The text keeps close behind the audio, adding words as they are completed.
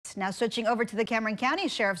East. Now switching over to the Cameron County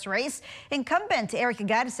Sheriff's race, incumbent Eric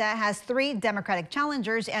Garza has 3 Democratic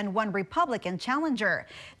challengers and 1 Republican challenger.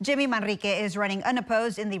 Jimmy Manrique is running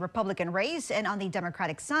unopposed in the Republican race, and on the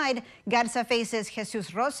Democratic side, Garza faces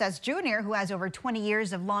Jesus Rosas Jr., who has over 20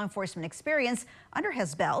 years of law enforcement experience under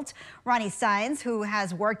his belt, Ronnie Saenz, who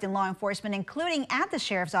has worked in law enforcement, including at the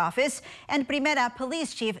Sheriff's Office, and Primera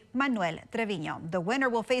Police Chief Manuel Trevino. The winner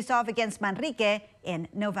will face off against Manrique in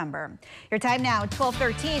November. Your time now,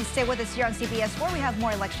 12:13. Stay with us here on CBS 4. We have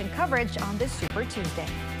more election coverage on this Super Tuesday.